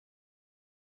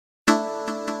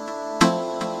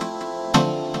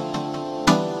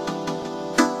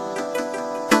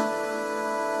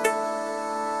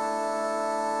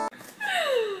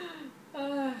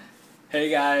Hey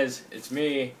guys, it's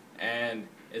me, and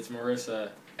it's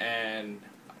Marissa, and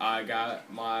I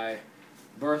got my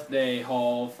birthday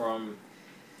haul from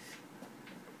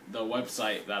the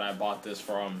website that I bought this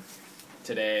from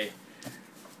today.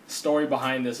 Story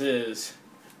behind this is,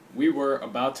 we were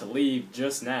about to leave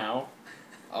just now,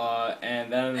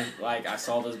 and then I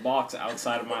saw this box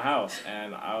outside of my house,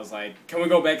 and I was like, can we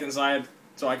go back inside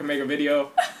so I can make a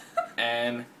video?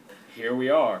 And here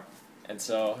we are. And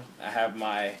so I have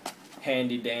my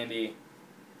handy dandy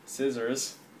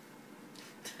scissors,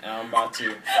 and I'm about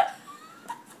to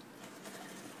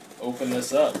open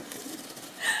this up.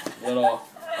 Little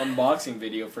unboxing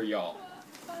video for y'all.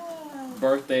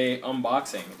 Birthday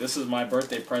unboxing. This is my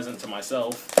birthday present to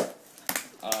myself,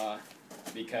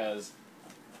 because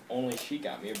only she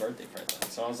got me a birthday present.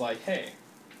 So I was like, hey,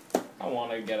 I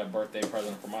want to get a birthday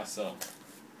present for myself.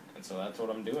 And so that's what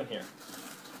I'm doing here.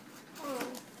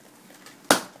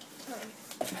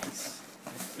 Nice.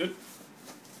 Good.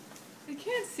 You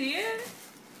can't see it?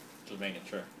 Just making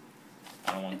sure.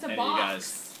 I don't want It's a any box. of you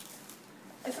guys.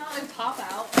 It's not like pop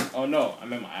out. Oh no, I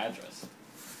meant my address.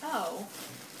 Oh.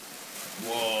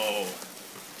 Whoa.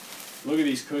 Look at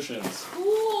these cushions.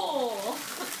 Cool.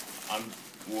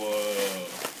 Whoa. Okay,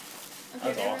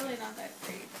 That's they're awesome. really not that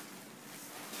great.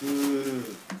 Ooh.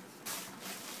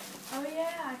 Oh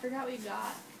yeah, I forgot what you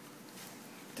got.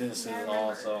 This Yeah, I is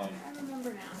remember. awesome. I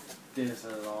remember now. This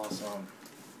is awesome.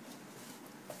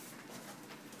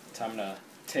 Time to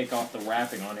take off the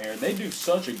wrapping on here. They do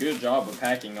such a good job of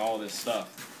packing all this stuff.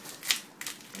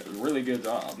 A really good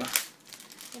job.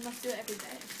 They must do it every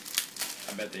day.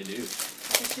 I bet they do.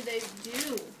 What should they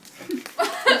do?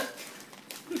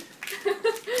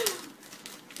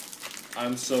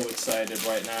 I'm so excited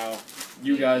right now.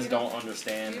 You guys don't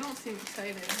understand. You don't seem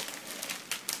excited.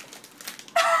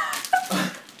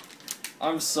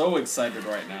 I'm so excited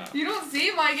right now. You don't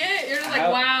seem like it. You're just like,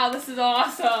 How- wow, this is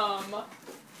awesome.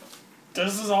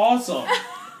 This is awesome.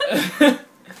 I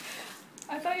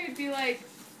thought you'd be like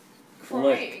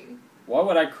crying. Why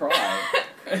would I cry?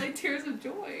 Like tears of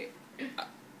joy.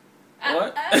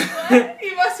 What? What?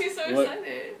 You must be so Look.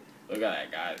 excited. Look at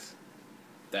that, guys. I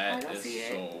That don't is see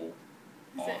it. so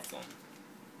Is it? awesome.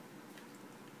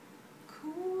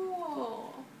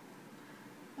 Cool.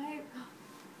 Like,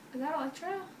 is that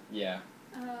Electra? Yeah,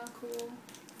 Cool.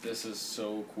 this is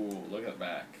so cool. Look at the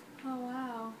back. Oh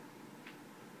wow.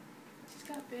 She's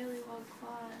got Bailey Weld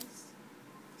claws.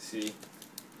 See?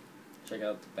 Check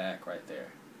out the back right there.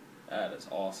 That is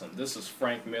awesome. This is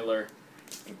Frank Miller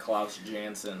and Klaus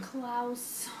Janson.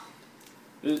 Klaus.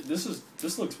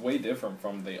 This looks way different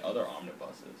from the other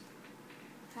omnibuses.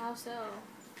 How so?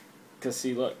 Cause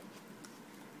see, look.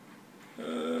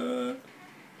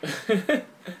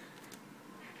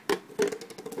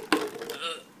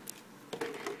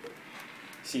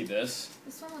 See this?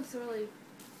 This one looks really.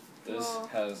 This Whoa.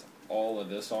 has all of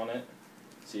this on it.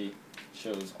 See,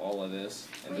 shows all of this,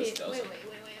 and this doesn't. Wait.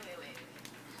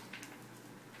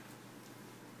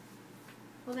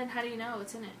 Well then, how do you know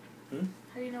what's in it? Hmm?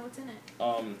 How do you know what's in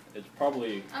it? It's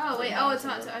probably. Oh wait. Oh, it's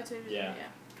not. Yeah.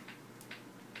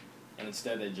 And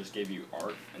instead, they just gave you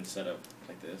art instead of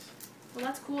like this. Well,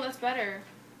 that's cool. That's better.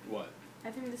 What? I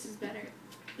think this is better.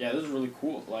 Yeah, this is really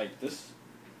cool. Like this,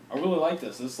 I really like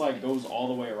this. This goes all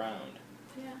the way around.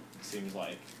 Yeah. It seems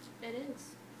like. It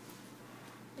is.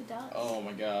 It does. Oh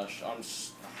my gosh, I'm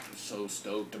so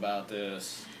stoked about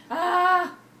this.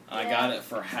 Ah! I Yeah. got it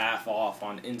for half off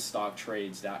on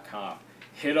InStockTrades.com.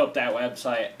 Hit up that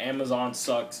website. Amazon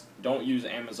sucks. Don't use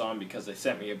Amazon because they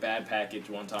sent me a bad package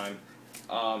one time.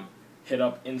 Hit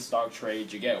up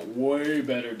InStockTrades. You get way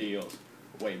better deals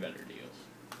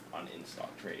on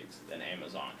InStockTrades than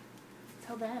Amazon.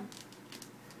 Tell them.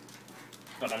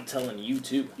 But I'm telling you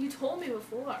too. You told me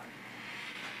before.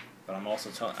 But I'm also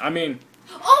telling. I mean,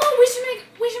 Oh, we should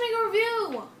make a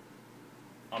review.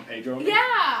 on Pedro.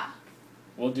 Yeah.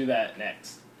 We'll do that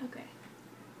next, Okay.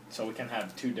 so we can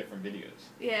have 2 different videos.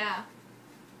 Yeah.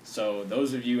 So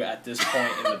those of you at this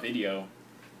point in the video,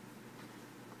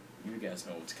 you guys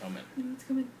know what's coming. It's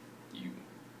coming. You.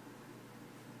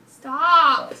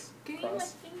 Stop. Cross. Get in my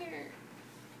Cross.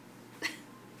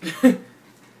 finger.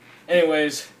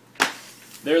 Anyways,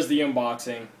 there's the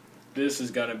unboxing. This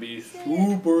is gonna be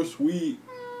super sweet.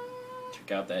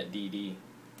 Check out that DD.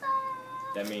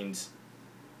 That means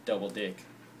double dick.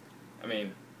 I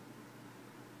mean.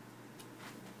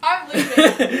 I'm leaving. I'm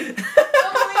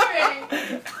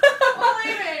leaving. I'm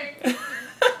leaving.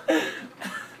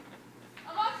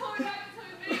 I'm not coming back until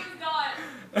the video's done.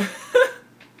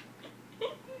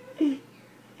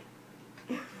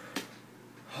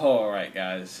 Alright,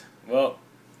 guys. Well,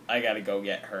 I gotta go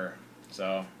get her.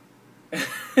 So.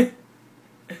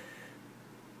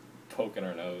 poking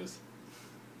her nose.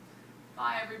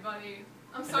 Bye, everybody.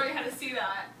 I'm sorry you had to see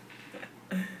that.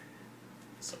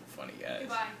 So funny, guys.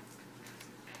 Goodbye.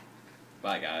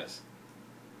 Bye, guys.